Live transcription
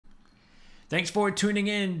Thanks for tuning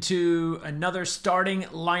in to another starting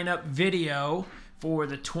lineup video for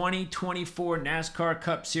the 2024 NASCAR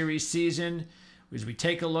Cup Series season, as we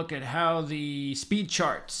take a look at how the speed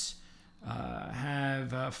charts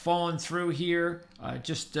have fallen through here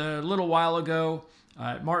just a little while ago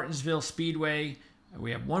at Martinsville Speedway.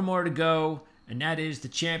 We have one more to go, and that is the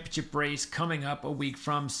championship race coming up a week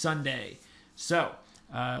from Sunday. So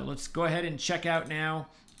let's go ahead and check out now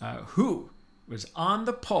who was on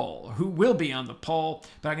the pole, who will be on the pole.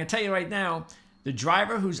 But I can tell you right now, the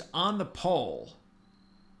driver who's on the pole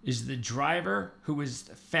is the driver who was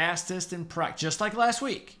the fastest in practice, just like last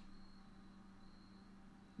week.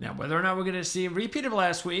 Now, whether or not we're going to see a repeat of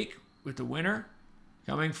last week with the winner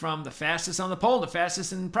coming from the fastest on the pole, the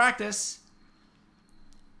fastest in practice,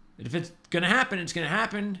 but if it's going to happen, it's going to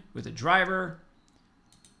happen with a driver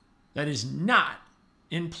that is not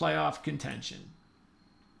in playoff contention.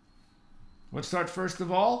 Let's start first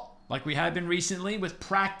of all, like we have been recently, with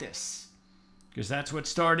practice, because that's what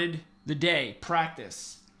started the day,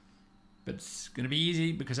 practice. But it's going to be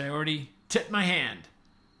easy because I already tipped my hand.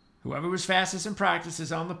 Whoever was fastest in practice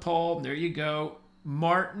is on the pole. There you go.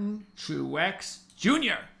 Martin Truex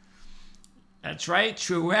Jr. That's right,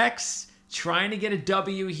 Truex trying to get a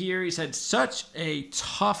W here. He's had such a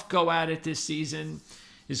tough go at it this season.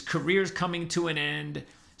 His career's coming to an end.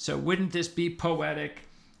 So wouldn't this be poetic?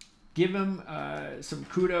 Give him some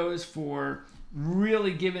kudos for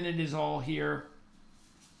really giving it his all here.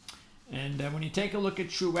 And when you take a look at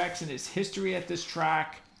Truex and his history at this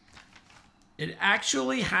track, it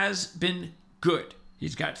actually has been good.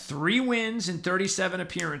 He's got 3 wins in 37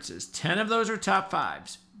 appearances. 10 of those are top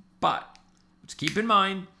 5s. But let's keep in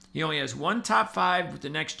mind, he only has 1 top 5 with the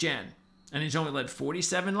next gen. And he's only led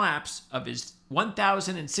 47 laps of his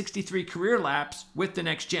 1,063 career laps with the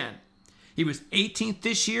next gen. He was 18th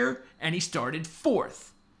this year, and he started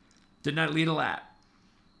 4th. Did not lead a lap.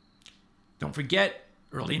 Don't forget,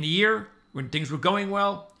 early in the year, when things were going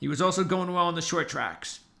well, he was also going well on the short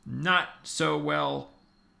tracks. Not so well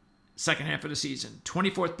second half of the season.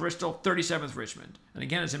 24th Bristol, 37th Richmond. And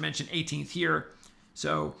again, as I mentioned, 18th here.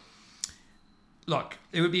 So, look,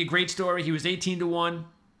 it would be a great story. He was 18-1,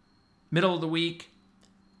 middle of the week.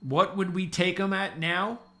 What would we take him at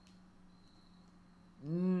now?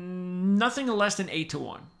 Nothing less than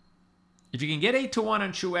 8-1. If you can get 8-1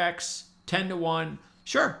 on Truex, 10-1,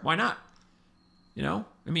 sure, why not? You know,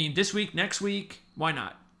 I mean, this week, next week, why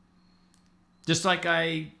not? Just like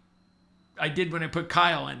I did when I put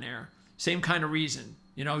Kyle in there. Same kind of reason.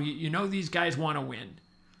 You know these guys want to win.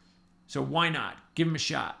 So why not? Give them a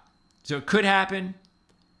shot. So it could happen.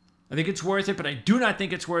 I think it's worth it, but I do not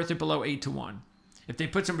think it's worth it below 8-1. If they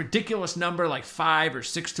put some ridiculous number like 5 or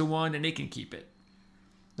 6-1, then they can keep it.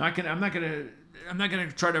 I'm not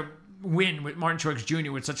gonna try to win with Martin Truex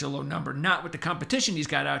Jr. with such a low number. Not with the competition he's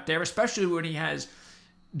got out there, especially when he has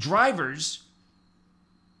drivers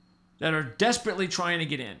that are desperately trying to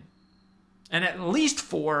get in. And at least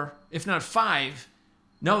 4, if not 5,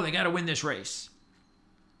 no, they got to win this race.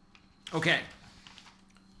 Okay.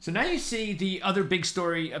 So now you see the other big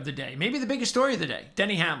story of the day. Maybe the biggest story of the day.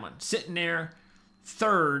 Denny Hamlin sitting there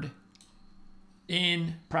 3rd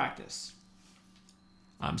in practice.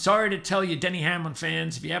 I'm sorry to tell you, Denny Hamlin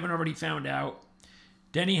fans, if you haven't already found out,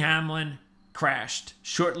 Denny Hamlin crashed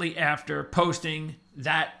shortly after posting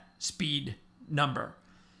that speed number.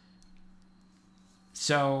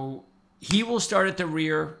 So he will start at the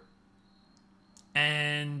rear,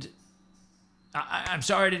 and I'm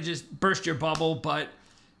sorry to just burst your bubble, but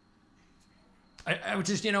I would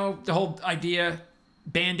just, the whole idea,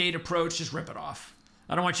 Band-Aid approach, just rip it off.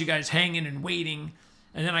 I don't want you guys hanging and waiting.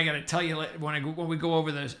 And then I got to tell you when we go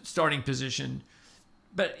over the starting position.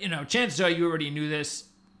 But, chances are you already knew this.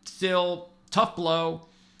 Still, tough blow.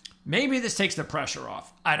 Maybe this takes the pressure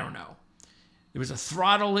off. I don't know. It was a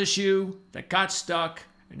throttle issue that got stuck.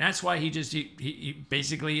 And that's why he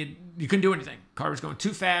basically, you couldn't do anything. Car was going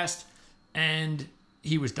too fast, and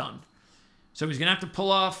he was done. So he's going to have to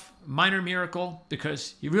pull off a minor miracle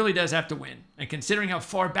because he really does have to win. And considering how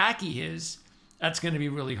far back he is, that's going to be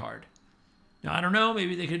really hard. Now, I don't know,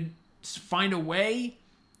 maybe they could find a way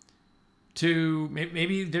to,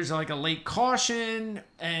 maybe there's like a late caution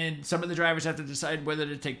and some of the drivers have to decide whether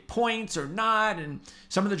to take points or not. And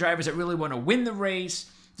some of the drivers that really want to win the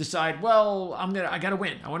race decide, well, I got to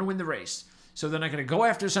win. I want to win the race. So they're not going to go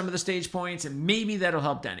after some of the stage points, and maybe that'll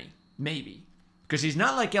help Denny. Maybe. Because he's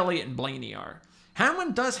not like Elliott and Blaney are.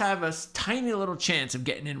 Hamlin does have a tiny little chance of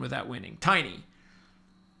getting in without winning. Tiny.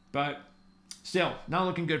 But still, not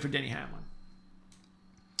looking good for Denny Hamlin.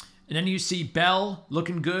 And then you see Bell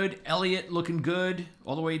looking good, Elliott looking good,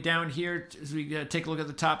 all the way down here as we take a look at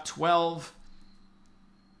the top 12.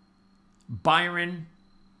 Byron,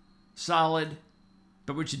 solid.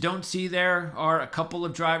 But what you don't see there are a couple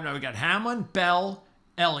of drivers. Now we got Hamlin, Bell,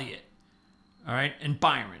 Elliott, all right, and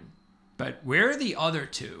Byron. But where are the other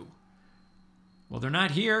two? Well, they're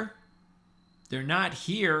not here. They're not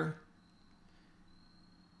here.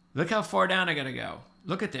 Look how far down I got to go.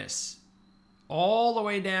 Look at this. All the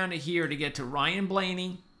way down to here to get to Ryan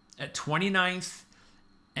Blaney at 29th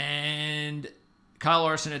and Kyle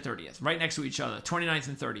Larson at 30th. Right next to each other, 29th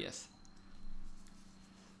and 30th.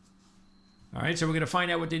 All right, so we're going to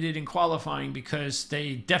find out what they did in qualifying because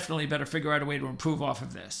they definitely better figure out a way to improve off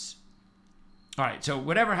of this. All right, so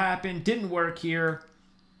whatever happened didn't work here.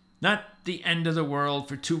 Not the end of the world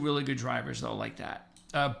for two really good drivers, though, like that.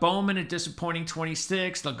 Bowman, a disappointing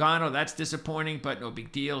 26. Logano, that's disappointing, but no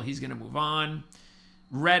big deal. He's going to move on.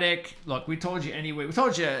 Reddick, look, we told you anyway. We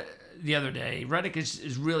told you the other day. Reddick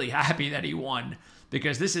is really happy that he won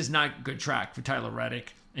because this is not good track for Tyler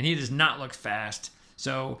Reddick, and he does not look fast.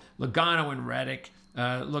 So Logano and Reddick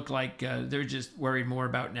look like they're just worried more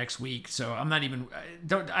about next week. So I'm not even.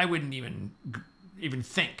 I wouldn't even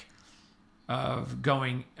think of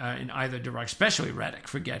going in either direction, especially Reddick.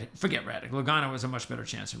 Forget Reddick. Logano has a much better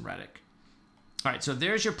chance than Reddick. All right, so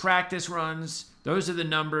there's your practice runs. Those are the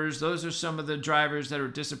numbers. Those are some of the drivers that are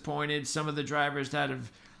disappointed. Some of the drivers that have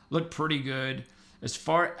looked pretty good. As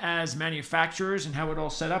far as manufacturers and how it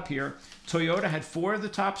all set up here, Toyota had 4 of the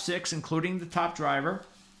top 6, including the top driver.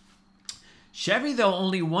 Chevy, though,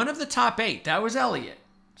 only 1 of the top 8. That was Elliott.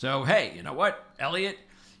 So, hey, you know what? Elliott,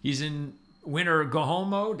 he's in winner go-home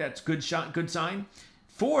mode. That's good sign.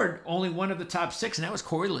 Ford, only 1 of the top 6, and that was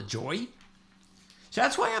Corey LaJoie. So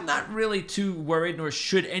that's why I'm not really too worried, nor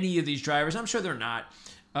should any of these drivers. I'm sure they're not,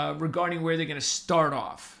 regarding where they're going to start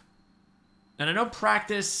off. And I know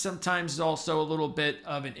practice sometimes is also a little bit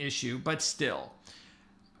of an issue, but still.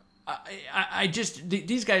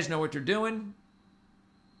 These guys know what they're doing.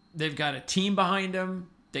 They've got a team behind them.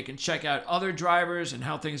 They can check out other drivers and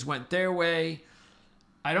how things went their way.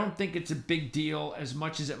 I don't think it's a big deal as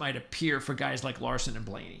much as it might appear for guys like Larson and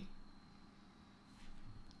Blaney.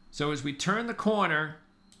 So as we turn the corner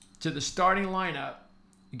to the starting lineup,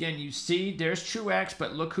 again, you see there's Truex,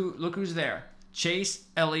 but look who's there. Chase,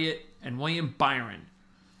 Elliott, and William Byron,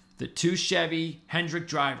 the 2 Chevy Hendrick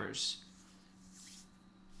drivers.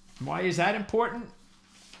 Why is that important?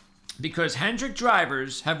 Because Hendrick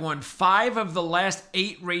drivers have won 5 of the last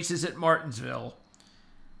 8 races at Martinsville.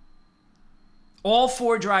 All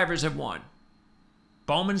 4 drivers have won.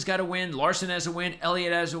 Bowman's got a win, Larson has a win,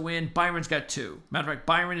 Elliott has a win, Byron's got 2. Matter of fact,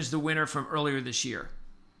 Byron is the winner from earlier this year.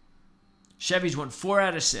 Chevy's won 4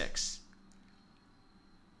 out of 6.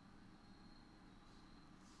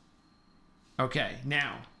 Okay,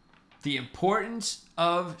 now, the importance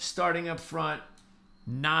of starting up front,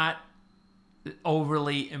 not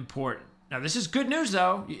overly important. Now, this is good news,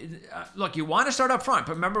 though. Look, you want to start up front,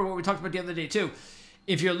 but remember what we talked about the other day, too.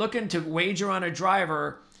 If you're looking to wager on a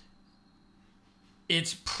driver,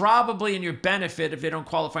 it's probably in your benefit if they don't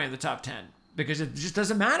qualify in the top 10, because it just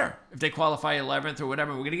doesn't matter if they qualify 11th or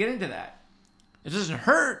whatever. We're going to get into that. It doesn't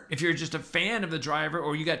hurt if you're just a fan of the driver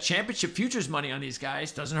or you got championship futures money on these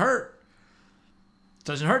guys. Doesn't hurt.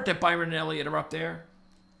 Doesn't hurt that Byron and Elliott are up there.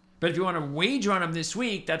 But if you want to wager on them this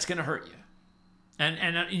week, that's going to hurt you.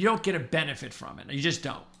 And you don't get a benefit from it. You just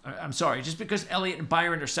don't. I'm sorry. Just because Elliott and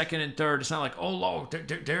Byron are second and third, it's not like, oh,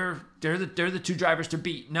 they're the 2 drivers to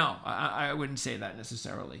beat. No, I wouldn't say that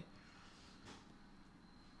necessarily.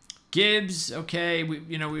 Gibbs, okay.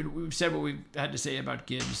 We've said what we've had to say about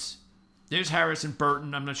Gibbs. There's Harrison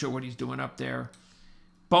Burton. I'm not sure what he's doing up there.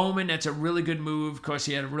 Bowman, that's a really good move because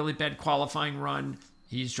he had a really bad qualifying run.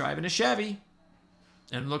 He's driving a Chevy.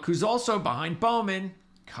 And look who's also behind Bowman,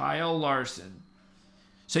 Kyle Larson.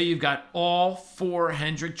 So you've got all 4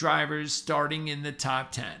 Hendrick drivers starting in the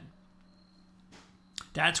top 10.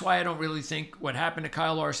 That's why I don't really think what happened to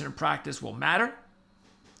Kyle Larson in practice will matter.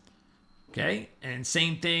 Okay, and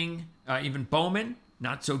same thing, even Bowman,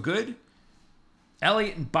 not so good.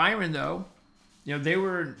 Elliott and Byron, though, they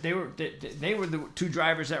were the 2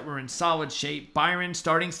 drivers that were in solid shape. Byron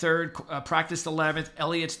starting 3rd, practiced 11th.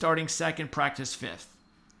 Elliott starting 2nd, practiced 5th.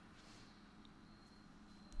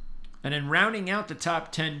 And then rounding out the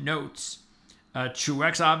top 10 notes,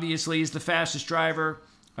 Truex obviously is the fastest driver.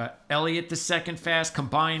 Elliott the 2nd fast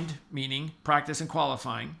combined, meaning practice and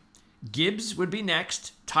qualifying. Gibbs would be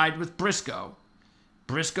next, tied with Briscoe.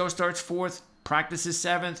 Briscoe starts 4th, practices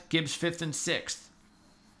 7th, Gibbs 5th and 6th.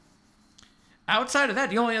 Outside of that,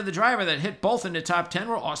 the only other driver that hit both in the top 10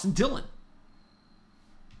 were Austin Dillon.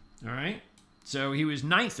 All right? So he was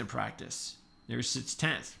 9th in practice. There sits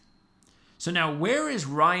 10th. So now, where is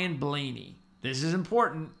Ryan Blaney? This is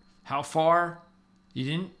important how far? He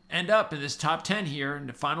didn't end up in this top 10 here in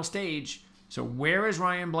the final stage. So where is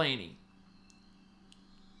Ryan Blaney?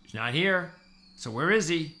 He's not here. So where is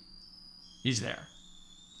he? He's there.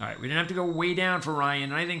 All right, we didn't have to go way down for Ryan,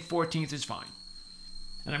 and I think 14th is fine.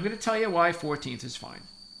 And I'm going to tell you why 14th is fine.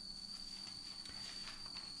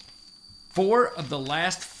 4 of the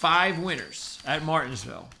last 5 winners at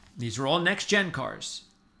Martinsville, these are all next-gen cars,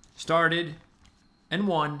 started and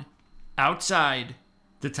won outside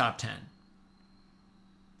the top 10.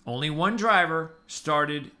 Only one driver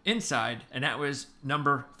started inside, and that was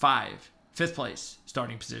number 5, 5th place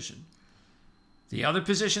starting position. The other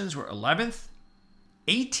positions were 11th,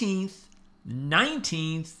 18th,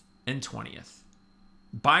 19th, and 20th.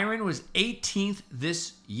 Byron was 18th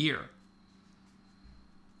this year.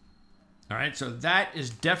 All right, so that is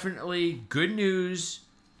definitely good news.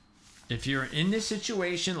 If you're in this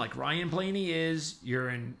situation like Ryan Blaney is,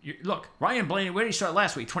 look, Ryan Blaney, where did he start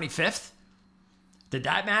last week? 25th? Did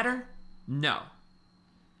that matter? No.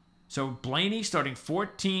 So Blaney starting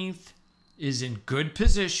 14th is in good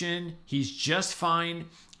position. He's just fine.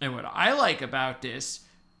 And what I like about this,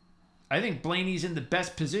 I think Blaney's in the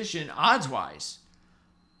best position odds-wise.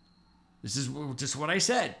 This is just what I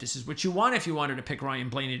said. This is what you want if you wanted to pick Ryan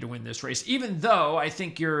Blaney to win this race. Even though I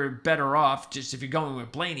think you're better off, just if you're going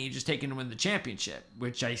with Blaney, just taking to win the championship,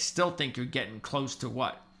 which I still think you're getting close to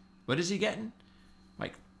what? What is he getting?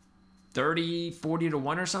 Like 30, 40 to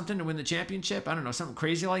 1 or something to win the championship? I don't know, something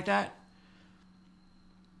crazy like that.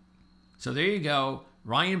 So there you go.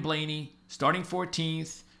 Ryan Blaney starting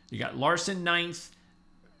 14th. You got Larson 9th.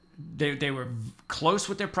 They were close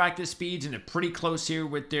with their practice speeds, and they're pretty close here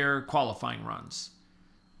with their qualifying runs.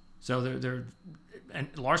 So and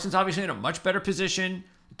Larson's obviously in a much better position.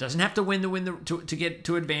 Doesn't have to win to get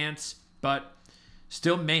to advance, but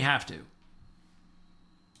still may have to.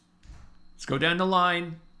 Let's go down the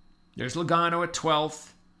line. There's Logano at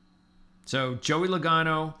 12th. So Joey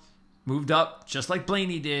Logano moved up just like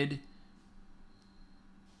Blaney did.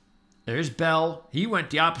 There's Bell. He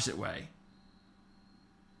went the opposite way.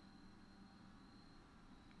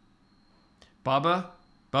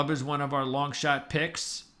 Bubba's one of our long shot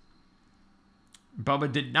picks.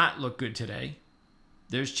 Bubba did not look good today.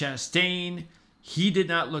 There's Chastain. He did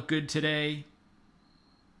not look good today.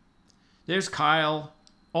 There's Kyle.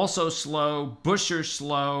 Also slow. Buescher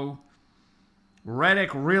slow.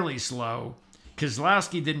 Reddick really slow.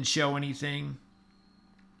 Keselowski didn't show anything.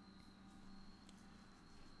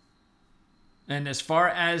 And as far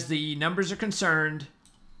as the numbers are concerned,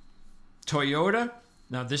 Toyota,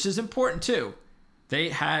 now this is important too. They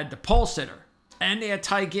had the pole sitter and they had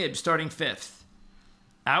Ty Gibbs starting 5th.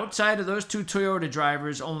 Outside of those 2 Toyota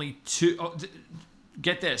drivers, only 2,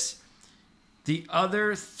 get this, the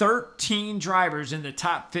other 13 drivers in the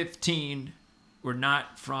top 15 were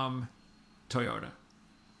not from Toyota.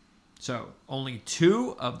 So only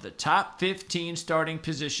 2 of the top 15 starting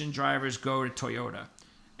position drivers go to Toyota.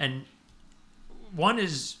 And one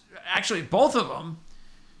is, actually both of them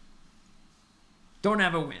don't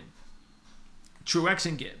have a win. Truex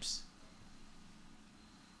and Gibbs.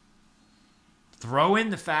 Throw in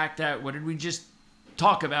the fact that, what did we just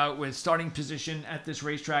talk about with starting position at this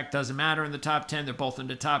racetrack? Doesn't matter in the top 10. They're both in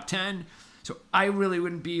the top 10. So I really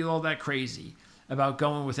wouldn't be all that crazy about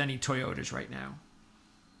going with any Toyotas right now.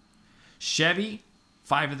 Chevy,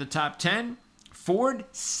 5 of the top 10. Ford,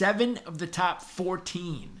 7 of the top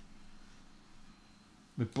 14.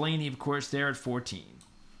 With Blaney, of course, there at 14.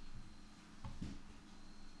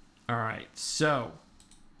 All right, so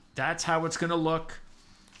that's how it's going to look.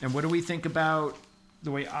 And what do we think about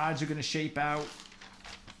the way odds are going to shape out?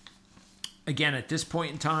 Again, at this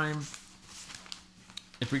point in time,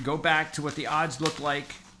 if we go back to what the odds look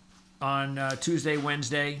like on Tuesday,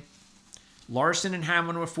 Wednesday, Larson and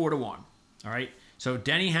Hamlin were 4-1. All right, so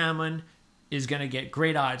Denny Hamlin is going to get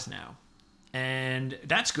great odds now. And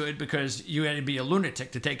that's good because you had to be a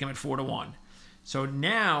lunatic to take him at 4-1. So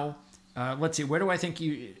now, let's see, where do I think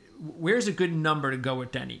where's a good number to go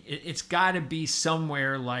with Denny? It's got to be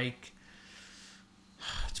somewhere like,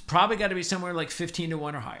 it's probably got to be somewhere like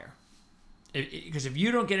 15-1 or higher. Because if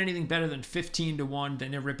you don't get anything better than 15-1,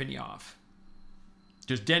 then they're ripping you off.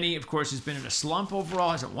 Because Denny, of course, has been in a slump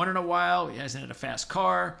overall, hasn't won in a while, he hasn't had a fast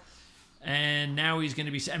car, and now he's going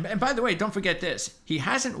to be... And by the way, don't forget this. He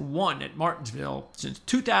hasn't won at Martinsville since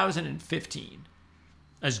 2015.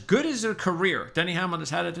 As good as a career Denny Hamlin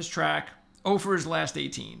has had at this track, over his last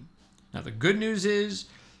 18. Now, the good news is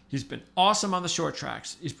he's been awesome on the short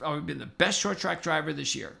tracks. He's probably been the best short track driver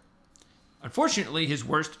this year. Unfortunately, his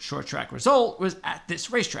worst short track result was at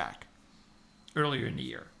this racetrack earlier in the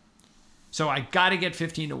year. So I got to get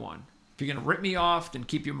 15-1. If you're going to rip me off, then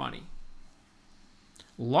keep your money.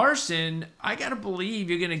 Larson, I got to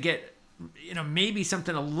believe you're going to get, maybe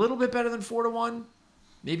something a little bit better than 4-1.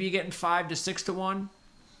 Maybe you're getting 5 to 6-1.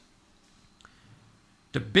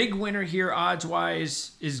 The big winner here,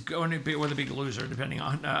 odds-wise, is going to be, or the big loser, depending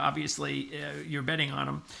on, obviously, you're betting on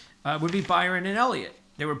them, would be Byron and Elliott.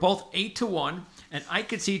 They were both 8-1, and I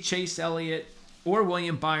could see Chase Elliott or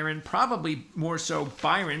William Byron, probably more so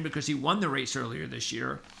Byron because he won the race earlier this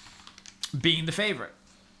year, being the favorite.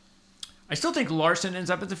 I still think Larson ends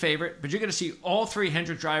up as the favorite, but you're going to see all three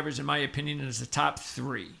Hendrick drivers, in my opinion, as the top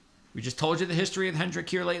three. We just told you the history of Hendrick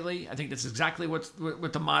here lately. I think that's exactly what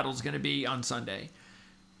the model is going to be on Sunday.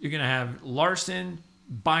 You're going to have Larson,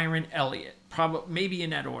 Byron, Elliott, probably maybe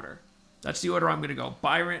in that order. That's the order I'm going to go.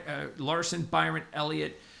 Larson, Byron,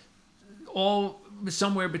 Elliott, all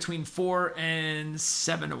somewhere between 4 and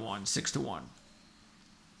 7-1, 6-1.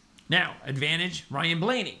 Now, advantage, Ryan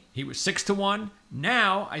Blaney. He was 6-1.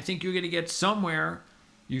 Now, I think you're going to get somewhere,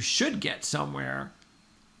 you should get somewhere,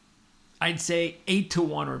 I'd say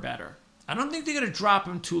 8-1 or better. I don't think they're going to drop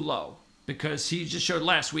him too low because he just showed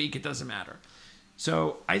last week it doesn't matter.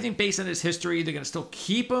 So I think based on his history, they're going to still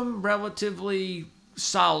keep him relatively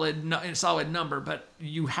solid, in a solid number, but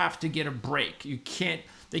you have to get a break.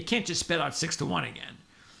 They can't just spit out 6-1 again.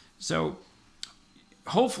 So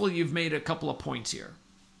hopefully you've made a couple of points here.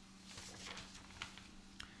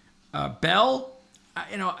 Bell,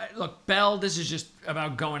 look, Bell, this is just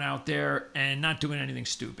about going out there and not doing anything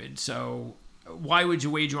stupid. So why would you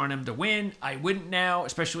wager on him to win? I wouldn't now,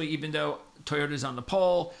 especially even though Toyota's on the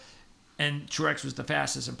pole. And Truex was the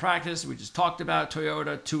fastest in practice. We just talked about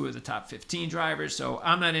Toyota, 2 of the top 15 drivers. So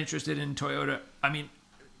I'm not interested in Toyota.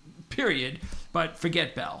 Period. But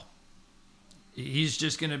forget Bell. He's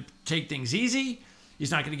just going to take things easy.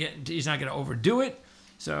 He's not going to overdo it.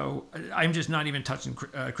 So I'm just not even touching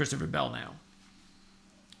Christopher Bell now.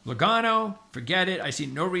 Logano, forget it. I see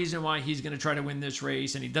no reason why he's going to try to win this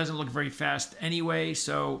race, and he doesn't look very fast anyway.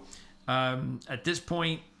 So at this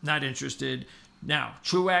point, not interested. Now,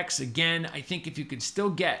 Truex, again, I think if you can still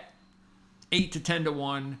get 8 to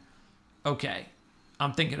 10-1, okay,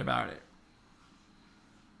 I'm thinking about it.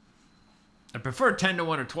 I prefer 10-1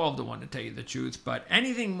 or 12-1 to tell you the truth, but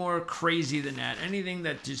anything more crazy than that, anything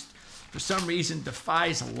that just for some reason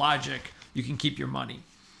defies logic, you can keep your money.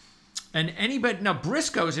 And now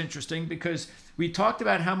Briscoe is interesting because we talked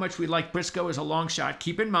about how much we like Briscoe as a long shot.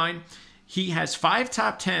 Keep in mind, he has 5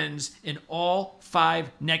 top 10s in all 5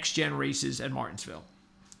 next-gen races at Martinsville.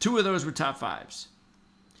 2 of those were top 5s.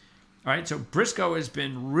 All right, so Briscoe has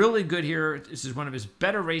been really good here. This is one of his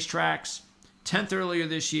better racetracks. 10th earlier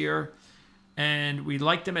this year. And we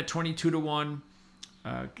liked him at 22-1.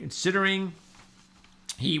 Considering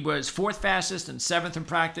he was 4th fastest and 7th in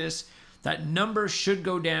practice, that number should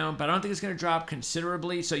go down, but I don't think it's going to drop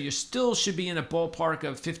considerably. So you still should be in a ballpark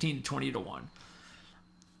of 15 to 20-1.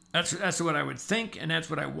 That's what I would think, and that's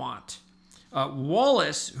what I want.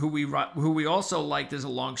 Wallace, who we also liked as a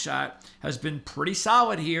long shot, has been pretty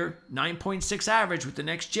solid here. 9.6 average with the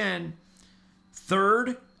next gen.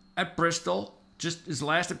 3rd at Bristol, just his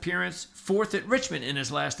last appearance. 4th at Richmond in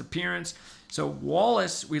his last appearance. So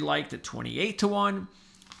Wallace we liked at 28-1.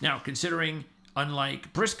 Now, considering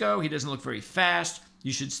unlike Briscoe, he doesn't look very fast,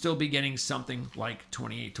 you should still be getting something like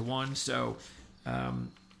 28-1. So,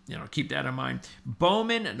 keep that in mind.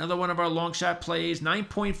 Bowman, another one of our long shot plays,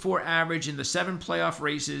 9.4 average in the 7 playoff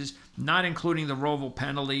races, not including the Roval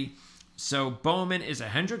penalty. So Bowman is a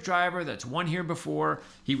Hendrick driver that's won here before.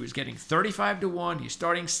 He was getting 35-1. He's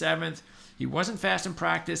starting 7th. He wasn't fast in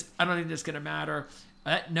practice. I don't think that's going to matter.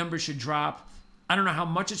 That number should drop. I don't know how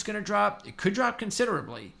much it's going to drop. It could drop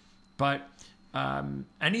considerably, but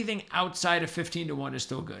anything outside of 15-1 is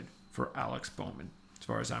still good for Alex Bowman, as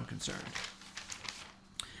far as I'm concerned.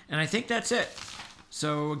 And I think that's it.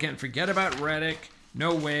 So, again, forget about Reddick.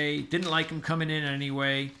 No way. Didn't like him coming in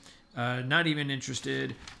anyway. Not even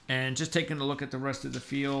interested. And just taking a look at the rest of the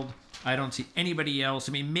field, I don't see anybody else.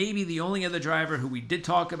 Maybe the only other driver who we did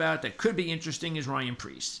talk about that could be interesting is Ryan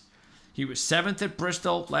Preece. He was 7th at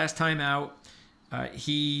Bristol last time out.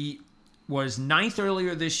 He was 9th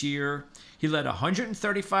earlier this year. He led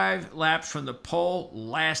 135 laps from the pole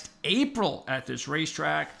last April at this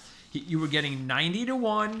racetrack. You were getting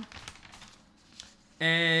 90-1.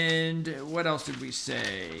 And what else did we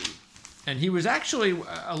say? And he was actually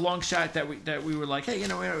a long shot that we were like, hey,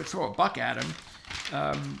 I would throw a buck at him.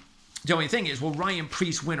 The only thing is, will Ryan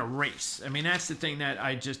Preece win a race? That's the thing that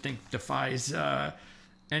I just think defies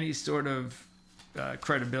any sort of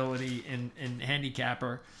credibility in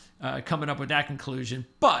handicapper coming up with that conclusion.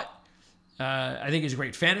 But I think he's a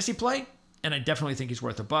great fantasy play, and I definitely think he's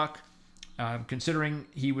worth a buck. Considering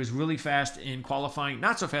he was really fast in qualifying,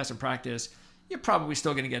 not so fast in practice, you're probably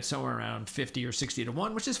still going to get somewhere around 50 or 60 to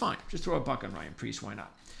 1, which is fine. Just throw a buck on Ryan Preece. Why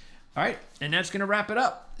not? All right, and that's going to wrap it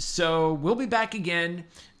up. So we'll be back again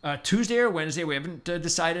Tuesday or Wednesday. We haven't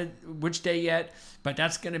decided which day yet, but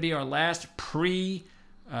that's going to be our last preview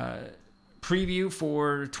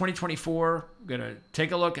for 2024. We're going to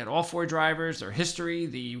take a look at all 4 drivers, their history.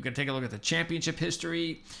 We're going to take a look at the championship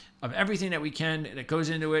history of everything that we can that goes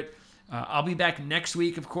into it. I'll be back next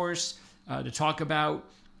week, of course, to talk about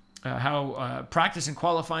how practice and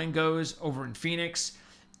qualifying goes over in Phoenix.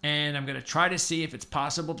 And I'm going to try to see if it's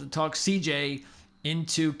possible to talk CJ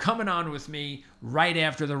into coming on with me right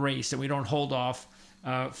after the race, and we don't hold off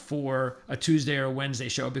for a Tuesday or a Wednesday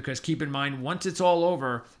show, because keep in mind, once it's all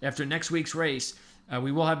over after next week's race,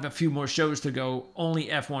 we will have a few more shows to go, only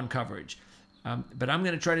F1 coverage. But I'm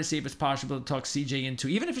going to try to see if it's possible to talk CJ into,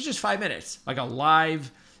 even if it's just 5 minutes, like a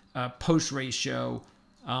live post-race show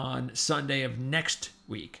on Sunday of next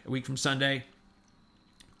week, a week from Sunday.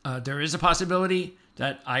 There is a possibility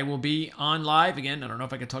that I will be on live again. I don't know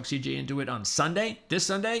if I can talk CJ into it on Sunday, this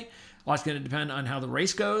Sunday. Well, it's going to depend on how the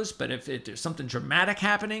race goes, but if there's something dramatic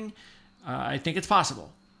happening, I think it's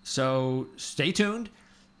possible. So stay tuned.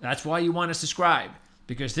 That's why you want to subscribe,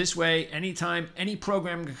 because this way, anytime any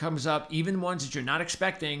program comes up, even ones that you're not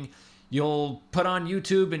expecting, you'll put on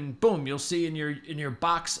YouTube and boom, you'll see in your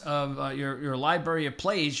box of your library of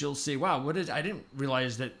plays, you'll see, wow, I didn't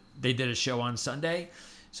realize that they did a show on Sunday.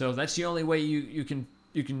 So that's the only way you can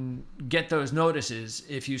get those notices,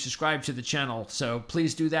 if you subscribe to the channel. So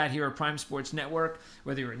please do that here at Prime Sports Network,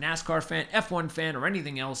 whether you're a NASCAR fan, F1 fan, or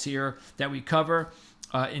anything else here that we cover.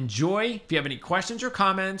 Enjoy. If you have any questions or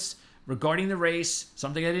comments regarding the race,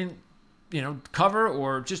 something I didn't cover,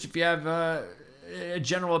 or just if you have a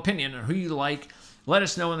general opinion on who you like, let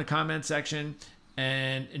us know in the comment section.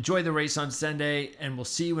 And enjoy the race on Sunday, and we'll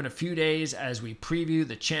see you in a few days as we preview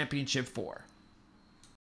the Championship 4.